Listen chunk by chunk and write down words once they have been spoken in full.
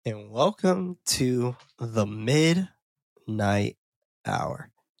and welcome to the Midnight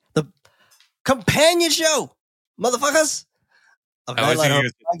Hour, the companion show, motherfuckers. Of I always think Nightlight you're Hope going to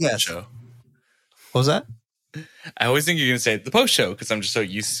say the Podcast. post show. What was that? I always think you're going to say the post show because I'm just so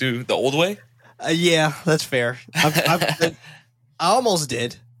used to the old way. Yeah, that's fair. I almost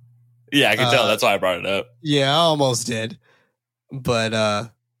did. Yeah, I can tell. That's why I brought it up. Yeah, I almost did, but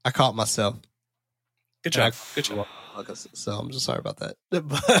I caught myself. Good job. Good job. So I'm just sorry about that.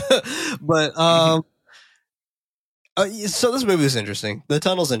 but so this movie is interesting. The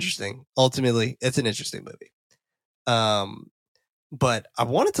Tunnel's interesting. Ultimately, it's an interesting movie. But I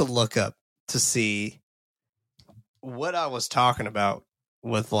wanted to look up to see what I was talking about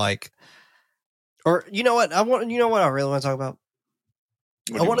with or you know what I really want to talk about.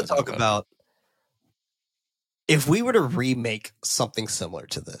 I want to talk about if we were to remake something similar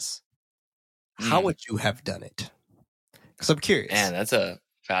to this, how would you have done it? Because I'm curious. Man, that's a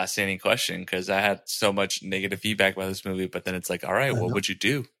fascinating question because I had so much negative feedback about this movie, but then it's like, all right, what would you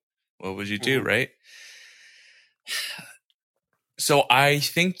do? What would you do, right? So I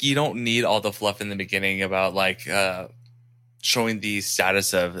think you don't need all the fluff in the beginning about showing the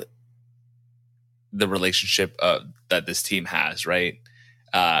status of the relationship that this team has, right?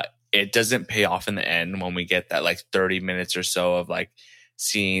 It doesn't pay off in the end when we get that 30 minutes or so of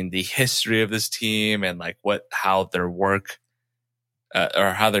seeing the history of this team and how their work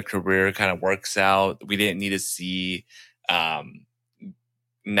or how their career kind of works out. We didn't need to see Nat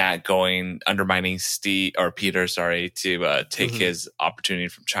undermining Peter, to take his opportunity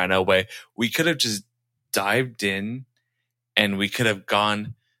from China away. We could have just dived in and we could have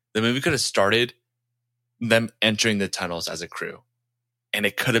the movie could have started them entering the tunnels as a crew. And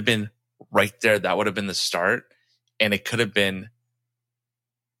it could have been right there. That would have been the start. And it could have been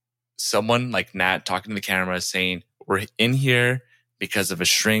someone like Nat talking to the camera saying, we're in here because of a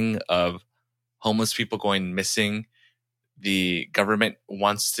string of homeless people going missing. The government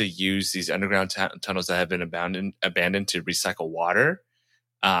wants to use these underground tunnels that have been abandoned to recycle water.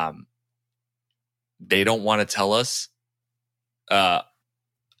 They don't want to tell us. Or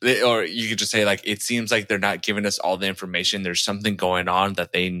you could just say it seems like they're not giving us all the information. There's something going on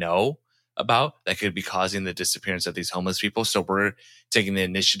that they know about that could be causing the disappearance of these homeless people. So we're taking the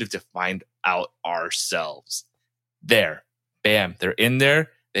initiative to find out ourselves. There, bam, they're in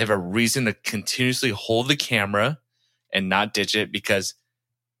there. They have a reason to continuously hold the camera and not ditch it because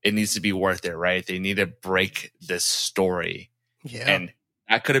it needs to be worth it, right? They need to break this story. Yeah. And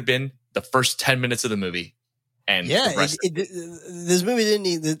that could have been the first 10 minutes of the movie. And this movie didn't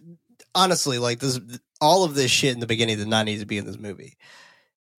need honestly, all of this shit in the beginning did not need to be in this movie.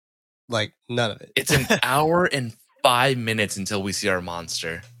 None of it. It's an hour and 5 minutes until we see our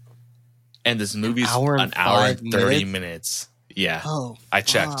monster. And this movie's an hour and 30 minutes. Yeah. Oh, I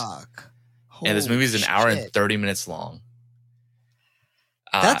checked. And this movie is an hour and 30 minutes long.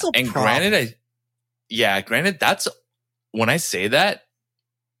 That's a problem. Granted, that's when I say that,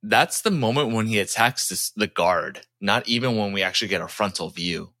 that's the moment when he attacks the guard, not even when we actually get a frontal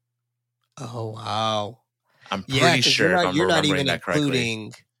view. Oh, wow. I'm pretty sure you're not even that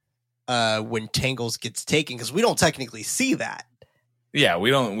including when Tangles gets taken, because we don't technically see that. Yeah,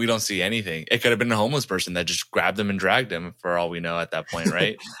 we don't see anything. It could have been a homeless person that just grabbed him and dragged him for all we know at that point,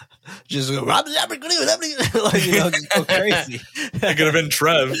 right? Just go crazy. It could have been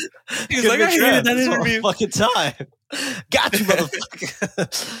Trev. He's like, I hated that interview. Fucking time. Got you,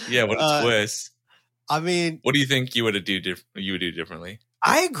 motherfucker. Yeah, what a twist. I mean, what do you think you would do differently?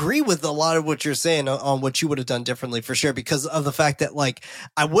 I agree with a lot of what you're saying on what you would have done differently for sure, because of the fact that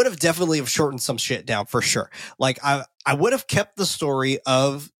I would have definitely have shortened some shit down for sure. I would have kept the story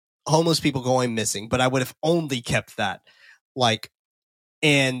of homeless people going missing, but I would have only kept that.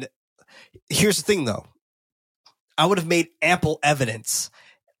 And here's the thing though, I would have made ample evidence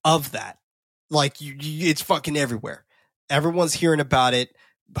of that. It's fucking everywhere. Everyone's hearing about it.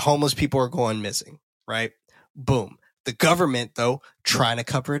 Homeless people are going missing, right? Boom. The government, though, trying to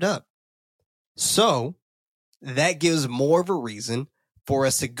cover it up. So that gives more of a reason for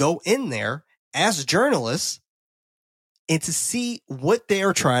us to go in there as journalists and to see what they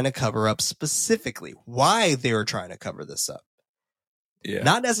are trying to cover up specifically, why they are trying to cover this up. Yeah.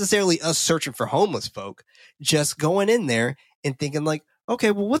 Not necessarily us searching for homeless folk, just going in there and thinking okay,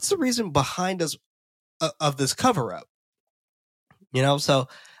 well, what's the reason behind us of this cover up? So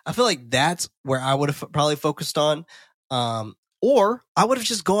I feel like that's where I would have probably focused on. Or I would have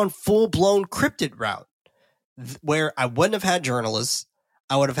just gone full blown cryptid route where I wouldn't have had journalists.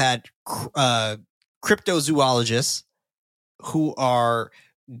 I would have had cryptozoologists who are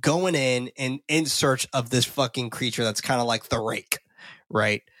going in search of this fucking creature that's kind of like the rake,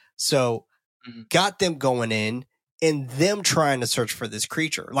 right? So got them going in and them trying to search for this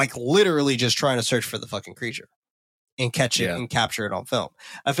creature, like literally just trying to search for the fucking creature and catch it and capture it on film.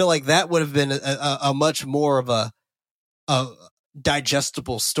 I feel like that would have been a much more of a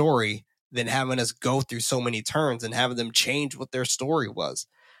digestible story than having us go through so many turns and having them change what their story was.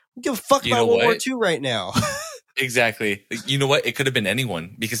 We give a fuck about World War II right now. Exactly. You know what? It could have been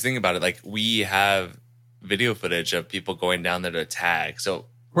anyone, because think about it. Like, we have video footage of people going down there to tag. So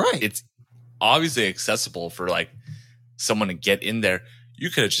it's obviously accessible for like someone to get in there. You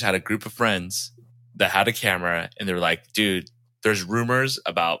could have just had a group of friends that had a camera and they were like, dude, there's rumors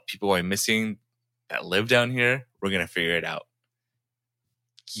about people going missing that live down here. We're going to figure it out.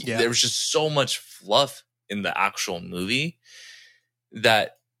 Yeah. There was just so much fluff in the actual movie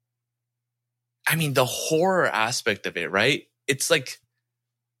that, I mean, the horror aspect of it, right? It's like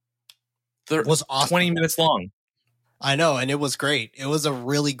was awesome. 20 minutes long. I know, and it was great. It was a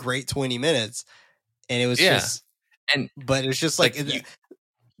really great 20 minutes. And it was just, but it was just like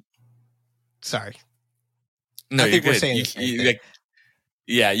sorry. No, you're good.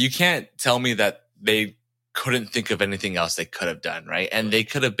 You can't tell me that they couldn't think of anything else they could have done, right? And they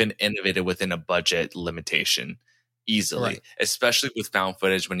could have been innovative within a budget limitation easily, especially with found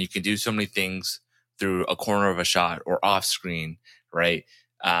footage when you can do so many things through a corner of a shot or off screen, right?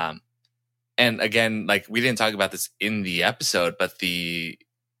 And again, like, we didn't talk about this in the episode, but the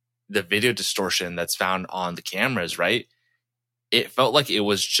video distortion that's found on the cameras, right? It felt like it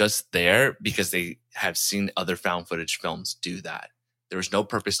was just there because they have seen other found footage films do that. There was no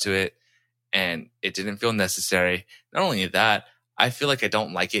purpose to it, and it didn't feel necessary. Not only that, I feel like I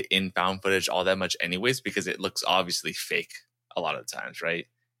don't like it in found footage all that much anyways, because it looks obviously fake a lot of the times, right?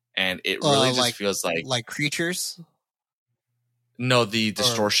 And it really just feels like creatures. No, the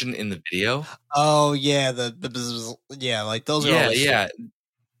distortion in the video. Oh yeah, like those are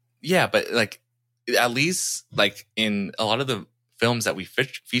yeah, but like, at least like in a lot of the films that we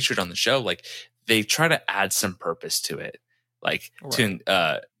featured on the show, like, they try to add some purpose to it, like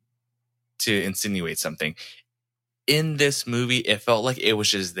to insinuate something. In this movie, it felt like it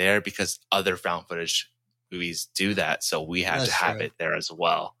was just there because other found footage movies do that, so we had to have it there as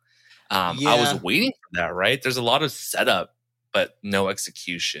well. I was waiting for that, right? There's a lot of setup, but no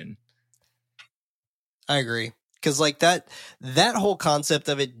execution. I agree. Because like that whole concept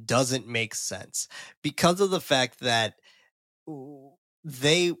of it doesn't make sense because of the fact that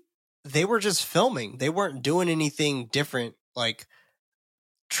they were just filming. They weren't doing anything different, like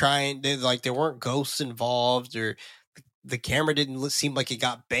there weren't ghosts involved, or the camera didn't seem like it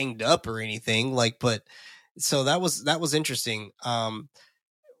got banged up or anything. Like, but so that was interesting.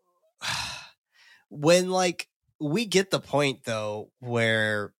 When like we get the point though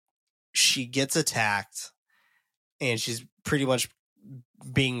where she gets attacked and she's pretty much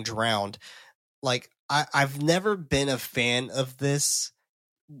being drowned. Like, I've never been a fan of this,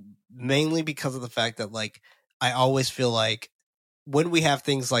 mainly because of the fact that, like, I always feel like when we have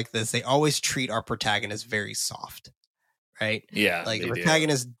things like this, they always treat our protagonists very soft, right? Yeah. Like, the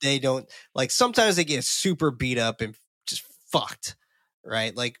protagonists, they don't, like, sometimes they get super beat up and just fucked,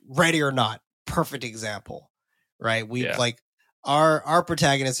 right? Like, Ready or Not, perfect example, right? Like, our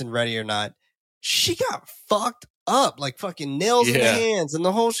protagonist in Ready or Not, she got fucked up, like fucking nails in the hands and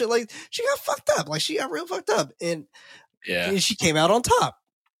the whole shit. Like, she got fucked up. Like, she got real fucked up. And she came out on top.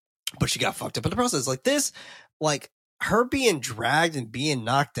 But she got fucked up in the process. Like this, like her being dragged and being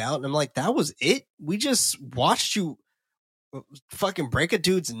knocked out. And I'm like, that was it? We just watched you fucking break a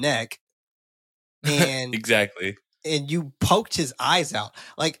dude's neck. And exactly. And you poked his eyes out.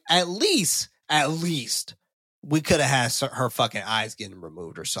 Like, at least we could have had her fucking eyes getting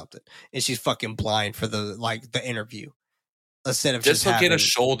removed or something, and she's fucking blind for the interview instead of just look at a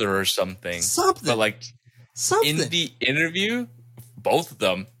shoulder or something. But like in the interview, both of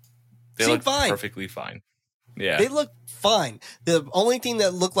them, they look perfectly fine. Yeah, they look fine. The only thing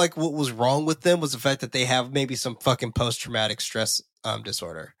that looked like what was wrong with them was the fact that they have maybe some fucking post-traumatic stress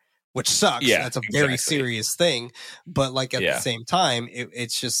disorder, which sucks. Yeah, that's a very serious thing. But like at the same time,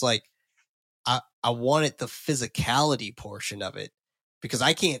 it's just like, I wanted the physicality portion of it because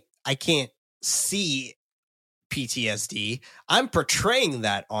I can't see PTSD. I'm portraying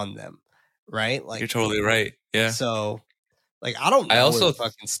that on them, right? Like, you're totally right. Yeah. So, like, I don't know if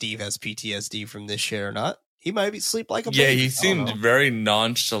fucking Steve has PTSD from this shit or not. He might be sleep like a baby. Yeah, he seemed very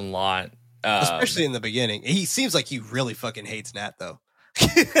nonchalant, especially in the beginning. He seems like he really fucking hates Nat, though.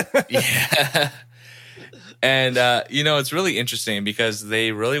 Yeah. And, it's really interesting because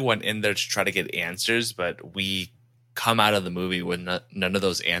they really went in there to try to get answers, but we come out of the movie with none of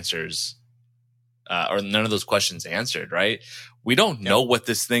those answers or none of those questions answered, right? We don't know what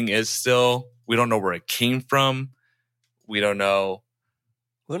this thing is still. We don't know where it came from. We don't know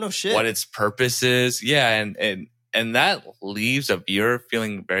shit. what its purpose is. Yeah, and that leaves a viewer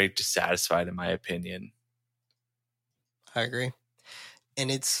feeling very dissatisfied, in my opinion. I agree. And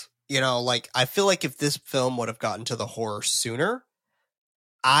it's, like, I feel like if this film would have gotten to the horror sooner,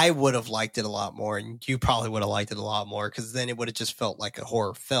 I would have liked it a lot more, and you probably would have liked it a lot more, because then it would have just felt like a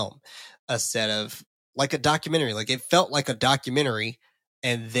horror film instead of like a documentary. Like, it felt like a documentary,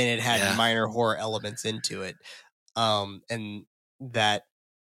 and then it had minor horror elements into it. And that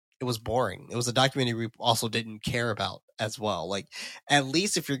it was boring. It was a documentary we also didn't care about as well. Like, at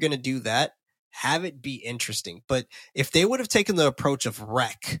least if you're going to do that, have it be interesting. But if they would have taken the approach of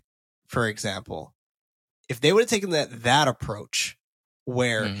Wreck, for example, if they would have taken that approach,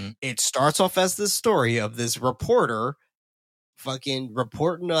 where it starts off as this story of this reporter fucking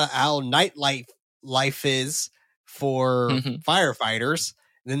reporting how nightlife life is for firefighters,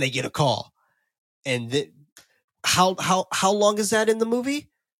 and then they get a call, and how long is that in the movie?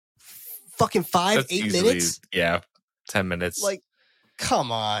 Fucking 8 minutes? Yeah, 10 minutes. Like,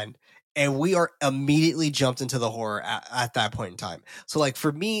 come on. And we are immediately jumped into the horror at that point in time. So, like, for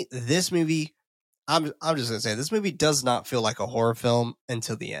me, this movie, I'm just gonna say, this movie does not feel like a horror film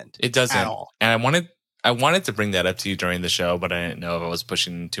until the end. It doesn't at all. And I wanted to bring that up to you during the show, but I didn't know if I was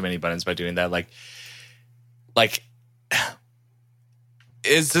pushing too many buttons by doing that. Like,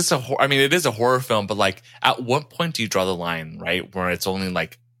 is this I mean, it is a horror film, but like, at what point do you draw the line, right? Where it's only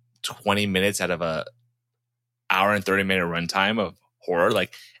like 20 minutes out of a hour and 30-minute runtime of horror.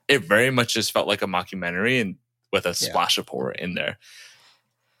 Like, it very much just felt like a mockumentary, and with a splash of horror in there.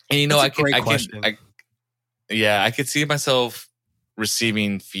 And I could see myself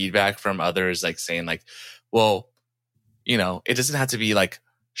receiving feedback from others, like saying like, well, it doesn't have to be like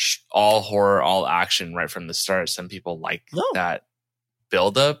all horror, all action right from the start. Some people like that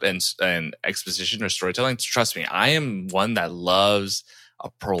build up and exposition or storytelling. Trust me, I am one that loves a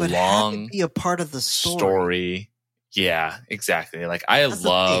prolonged be a part of the story. Yeah, exactly. Like, I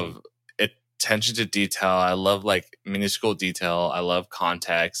love attention to detail. I love like minuscule detail. I love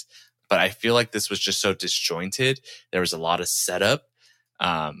context, but I feel like this was just so disjointed. There was a lot of setup,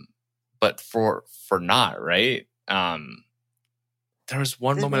 but for not right. There was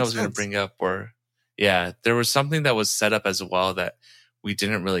one moment I was going to bring up where, there was something that was set up as well that we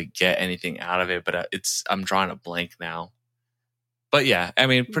didn't really get anything out of it, but I'm drawing a blank now. But yeah, I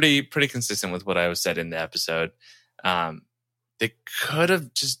mean, pretty consistent with what I said in the episode. They could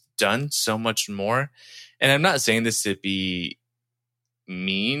have just done so much more. And I'm not saying this to be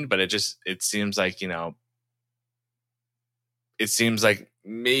mean, but it seems like, it seems like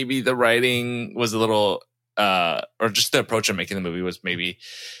maybe the writing was a little, or just the approach of making the movie was maybe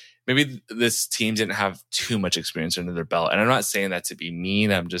this team didn't have too much experience under their belt. And I'm not saying that to be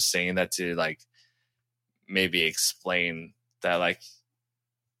mean. I'm just saying that to like maybe explain that, like,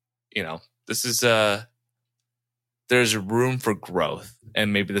 this is there's room for growth,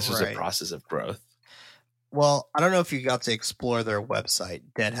 and maybe this was a process of growth. Well, I don't know if you got to explore their website,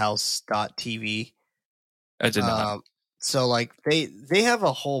 deadhouse.tv. I did not. So like they have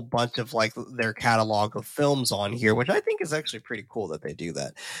a whole bunch of like their catalog of films on here, which I think is actually pretty cool that they do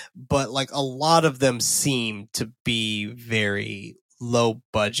that. But like, a lot of them seem to be very low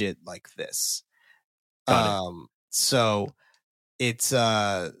budget like this. So it's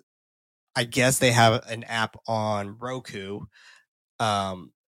I guess they have an app on Roku.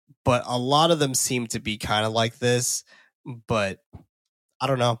 But a lot of them seem to be kind of like this, but I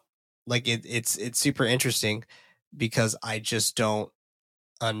don't know. Like, it's super interesting, because I just don't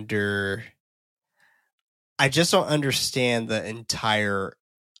understand the entire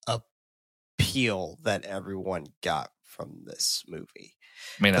appeal that everyone got from this movie.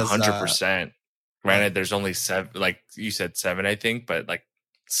 I mean, 100%. Granted, there's only 7, like you said, 7, I think, but like,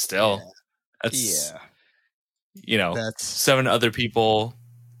 still, that's 7 other people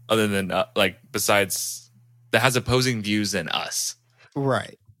other than like, besides, that has opposing views than us,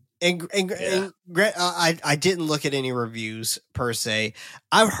 right? And I didn't look at any reviews per se.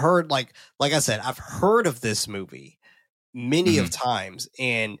 I've heard like I said, I've heard of this movie many of times,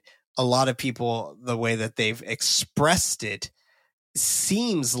 and a lot of people, the way that they've expressed it,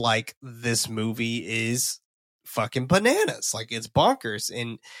 seems like this movie is fucking bananas, like it's bonkers.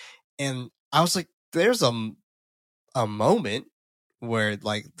 And I was like, there's a moment where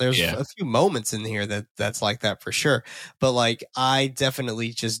like there's a few moments in here that's like that for sure, but like, I definitely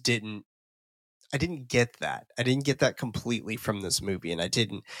just didn't get that. I didn't get that completely from this movie, and I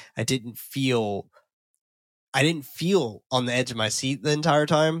didn't feel on the edge of my seat the entire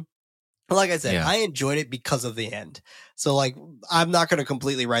time. like I said, Yeah. I enjoyed it because of the end. So like, I'm not going to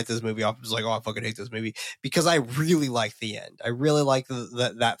completely write this movie off. It's like, oh, I fucking hate this movie, because I really like the end. I really like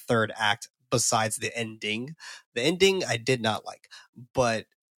that third act. Besides the ending I did not like, but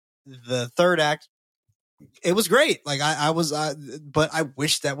the third act, it was great. Like but I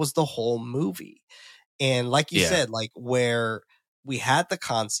wish that was the whole movie. And like you Yeah. said, like where we had the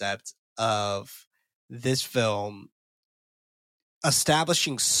concept of this film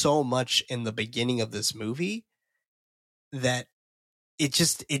establishing so much in the beginning of this movie that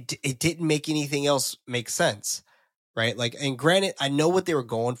it didn't make anything else make sense, right? Like, and granted, I know what they were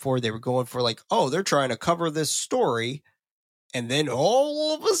going for. They were going for like, oh, they're trying to cover this story, and then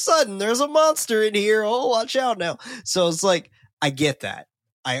all of a sudden there's a monster in here. Oh, watch out now. So it's like, I get that.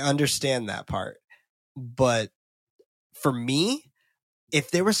 I understand that part. But for me,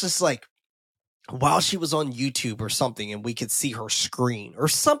 if there was just like, while she was on YouTube or something and we could see her screen or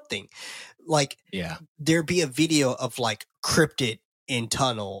something, like, Yeah. there'd be a video of like Cryptid in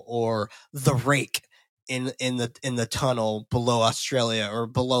tunnel, or the Rake in the tunnel below Australia or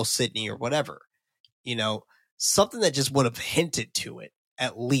below Sydney or whatever, you know, something that just would have hinted to it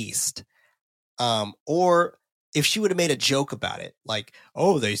at least. Or if she would have made a joke about it, like,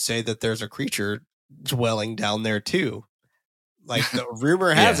 oh, they say that there's a creature dwelling down there too. Like, the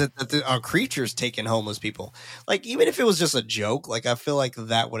rumor has Yeah. it that a creature's taking homeless people. Like, even if it was just a joke, like, I feel like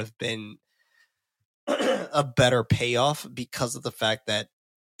that would have been a better payoff, because of the fact that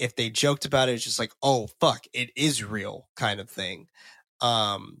if they joked about it, it's just like, oh fuck, it is real kind of thing.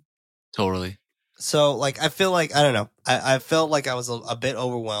 Totally. So like, I feel like, I don't know, I felt like I was a bit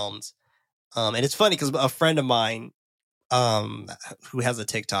overwhelmed. And it's funny because a friend of mine, who has a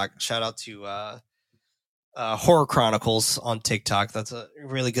TikTok, shout out to Horror Chronicles on TikTok. That's a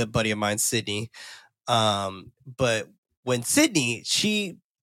really good buddy of mine, Sydney. But when Sydney, she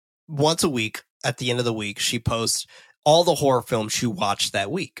once a week at the end of the week, she posts all the horror films she watched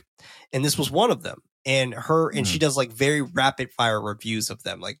that week, and this was one of them. And and she does like very rapid fire reviews of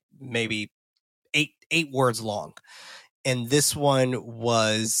them, like maybe eight words long. And this one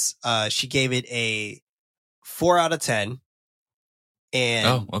was, she gave it a 4 out of 10.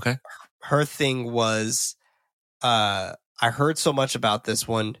 And okay. her thing was, I heard so much about this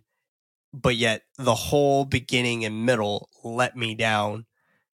one, but yet the whole beginning and middle let me down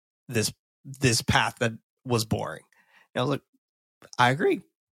this path that was boring. And I was like, I agree.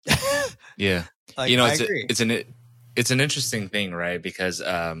 Yeah. Like, I agree. It's an interesting thing, right? Because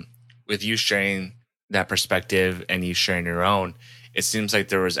with you sharing that perspective and you sharing your own, it seems like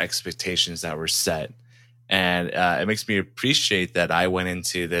there was expectations that were set. And it makes me appreciate that I went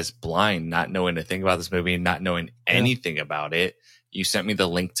into this blind, not knowing a thing about this movie, not knowing anything about it. You sent me the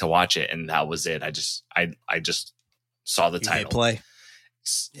link to watch it, and that was it. I just saw the title. Hit play.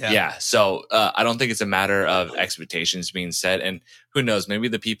 Yeah. So I don't think it's a matter of expectations being set. And who knows, maybe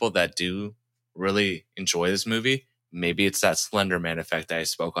the people that do really enjoy this movie, maybe it's that Slender Man effect that I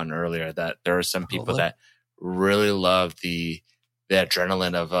spoke on earlier, that there are some people that really love the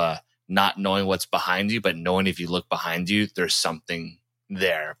adrenaline of not knowing what's behind you, but knowing if you look behind you, there's something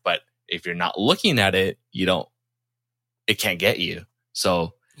there. But if you're not looking at it, it can't get you.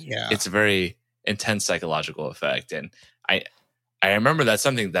 So it's a very intense psychological effect. And I remember that's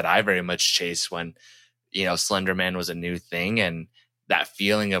something that I very much chased when, Slender Man was a new thing, and that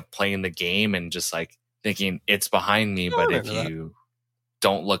feeling of playing the game and just like thinking it's behind me. But if you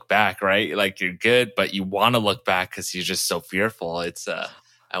don't look back, right, like you're good, but you want to look back because you're just so fearful. It's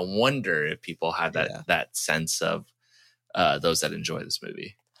I wonder if people have that sense of those that enjoy this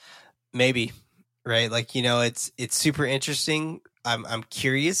movie. Maybe, right? Like, it's super interesting. I'm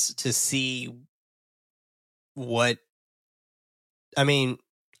curious to see what. I mean,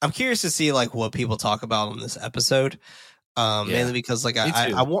 I'm curious to see like what people talk about on this episode, mainly because like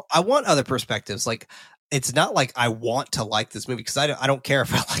I want other perspectives. Like, it's not like I want to like this movie, because I don't care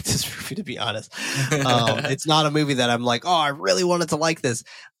if I like this movie, to be honest. It's not a movie that I'm like, oh, I really wanted to like this.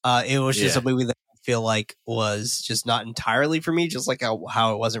 It was just a movie that I feel like was just not entirely for me, just like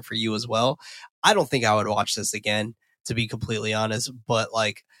how it wasn't for you as well. I don't think I would watch this again, to be completely honest. But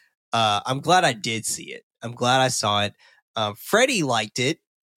like, I'm glad I did see it. I'm glad I saw it. Freddie liked it.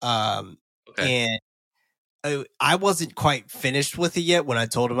 And I wasn't quite finished with it yet when I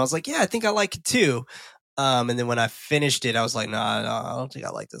told him. I was like, yeah, I think I like it too. And then when I finished it, I was like, no, I don't think I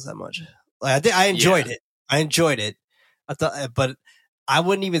like this that much. Like, I enjoyed it. I enjoyed it. I thought, but I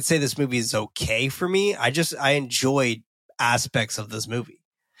wouldn't even say this movie is okay for me. I enjoyed aspects of this movie.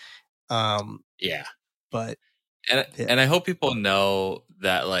 But and I hope people know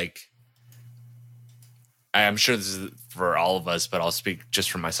that, like, I'm sure this is for all of us, but I'll speak just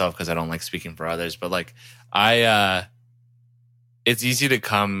for myself because I don't like speaking for others. But like, it's easy to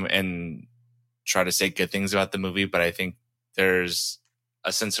come and try to say good things about the movie, but I think there's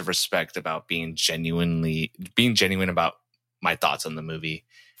a sense of respect about being genuine about my thoughts on the movie.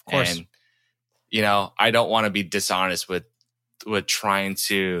 Of course. And, you know, I don't want to be dishonest with trying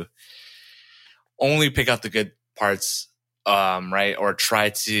to only pick out the good parts, right? Or try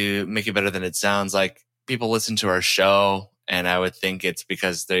to make it better than it sounds. Like, people listen to our show, and I would think it's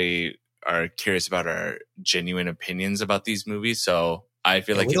because they are curious about our genuine opinions about these movies. So I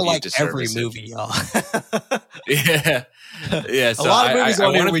feel like we don't like every movie, y'all. Yeah. Yeah. So a lot of movies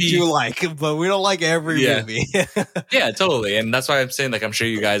on here we do like, but we don't like every movie. Yeah, totally. And that's why I'm saying, like, I'm sure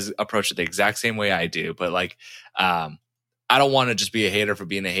you guys approach it the exact same way I do. But like, I don't want to just be a hater for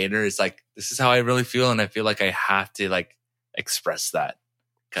being a hater. It's like, this is how I really feel. And I feel like I have to like express that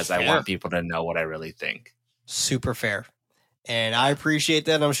because I want people to know what I really think. Super fair. And I appreciate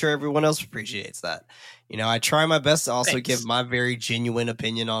that. I'm sure everyone else appreciates that. You know, I try my best to also give my very genuine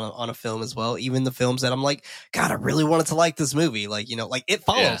opinion on a film as well. Even the films that I'm like, God, I really wanted to like this movie. Like, you know, like It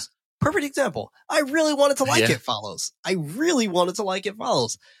Follows. Yeah. Perfect example. I really wanted to like It Follows. I really wanted to like It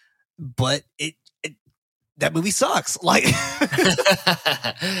Follows. But that movie sucks. Like,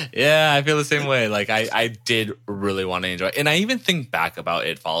 yeah, I feel the same way. Like, I did really want to enjoy it. And I even think back about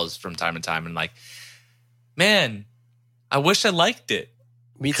It Follows from time to time and like, man, I wish I liked it.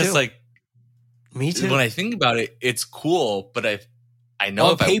 Me too. Like, me too. When I think about it, it's cool, but I know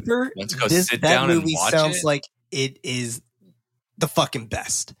on if paper, I want to go sit down and watch sounds like it is the fucking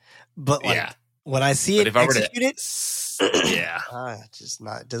best. But like when I see it executed, just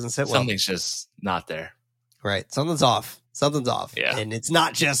not. It doesn't sit well. Something's just not there. Right, something's off. Yeah, and it's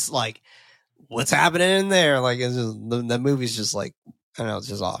not just like what's happening in there. Like, it's just the movie's just like, I don't know, it's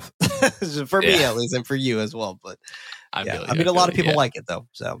just off. For me at least, and for you as well. But I mean, a lot of people like it though.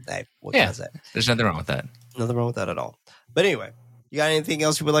 So hey, what can I say? There's nothing wrong with that. Nothing wrong with that at all. But anyway, you got anything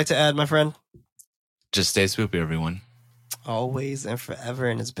else you would like to add, my friend? Just stay swoopy, everyone. Always and forever.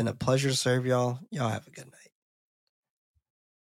 And it's been a pleasure to serve y'all. Y'all have a good night.